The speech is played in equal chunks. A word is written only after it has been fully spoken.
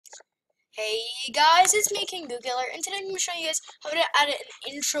Hey guys, it's me, King Goo Killer, and today I'm going to show you guys how to add an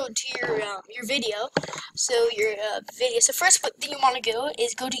intro to your video. So So first thing you want to go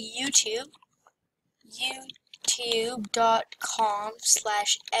is go to YouTube,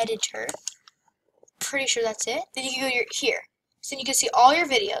 youtube.com/editor. Pretty sure that's it. Then you can go here. So then you can see all your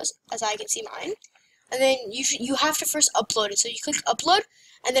videos, as I can see mine. And then you have to first upload it. So you click upload,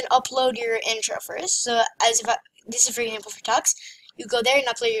 and then upload your intro first. So this is for example for Tux. You go there and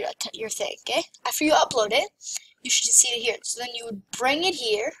upload your thing, okay? After you upload it, you should see it here. So then you would bring it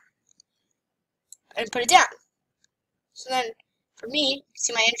here and put it down. So then, for me,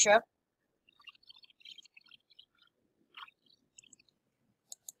 see my intro.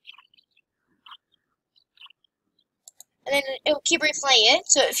 And then it will keep replaying it.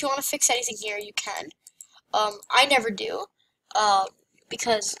 So if you want to fix anything here, you can. I never do,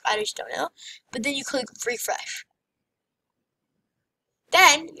 because I just don't know. But then you click refresh.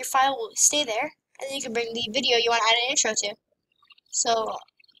 Then your file will stay there, and then you can bring the video you want to add an intro to. So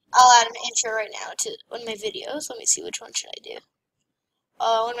I'll add an intro right now to one of my videos. Let me see, which one should I do?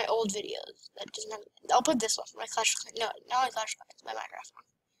 One of my old videos that doesn't have. I'll put this one, my Clash of Clans. No, not my Clash of Clans, my Minecraft one.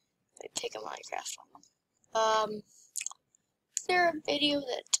 Let me pick a Minecraft one. Is there a video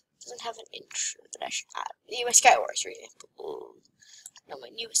that doesn't have an intro that I should add? Yeah, my Skywars, for example. No, my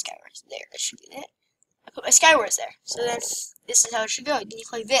newest Skywars. There, that should be it. I put my Skywars there. So then this is how it should go. Then you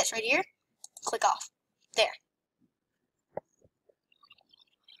click this right here. Click off. There.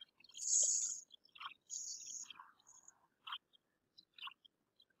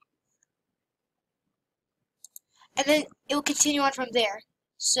 And then it will continue on from there.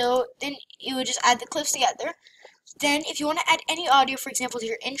 So then you would just add the clips together. Then if you want to add any audio, for example, to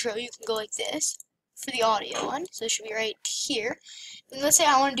your intro, you can go like this for the audio one. So it should be right here. And let's say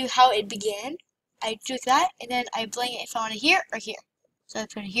I want to do how it began. I do that, and then I blank it if I want to here or here. So I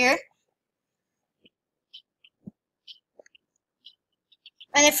put it here.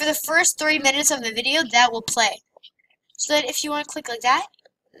 And then for the first 3 minutes of the video, that will play. So that if you want to click like that,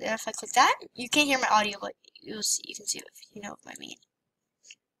 then if I click that, you can't hear my audio, but you can see if you know what I mean.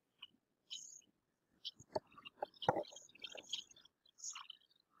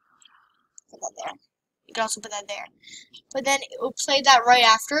 Put that there. You can also put that there. But then it will play that right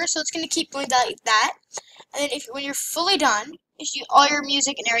after, so it's going to keep going like that. And then when you're fully done, all your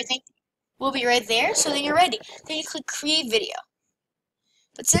music and everything will be right there, so then you're ready. Then you click create video.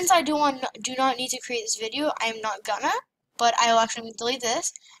 But since I do not need to create this video, I am not gonna, but I will actually delete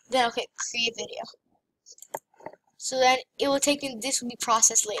this. Then I'll click create video. So then it will take me, this will be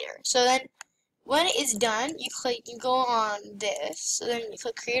processed later. So then when it is done, you go on this. So then you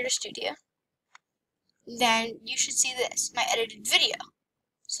click Creator Studio. Then you should see this, my edited video.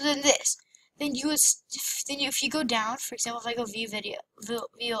 So then this. Then if you go down, for example, if I go view video, no,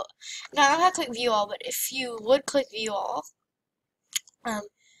 I'm not gonna click view all, but if you would click view all,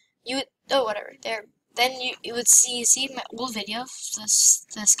 whatever, there, then you would see my old video, the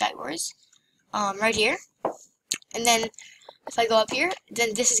Skywars, right here. And then if I go up here,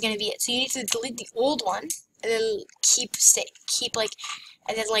 then this is gonna be it. So you need to delete the old one, and then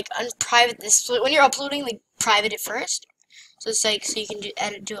and then unprivate this. So when you're uploading, private it first. So it's so you can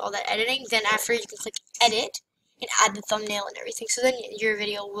do all that editing. Then after you can click edit and add the thumbnail and everything. So then your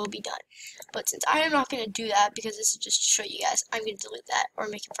video will be done. But since I am not gonna do that because this is just to show you guys, I'm gonna delete that or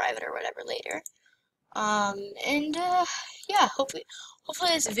make it private or whatever later. Yeah, hopefully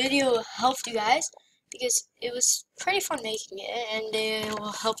this video helped you guys, because it was pretty fun making it, and it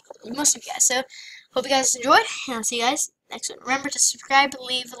will help most of you guys. So, hope you guys enjoyed, and I'll see you guys next one. Remember to subscribe,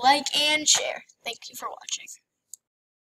 leave a like, and share. Thank you for watching.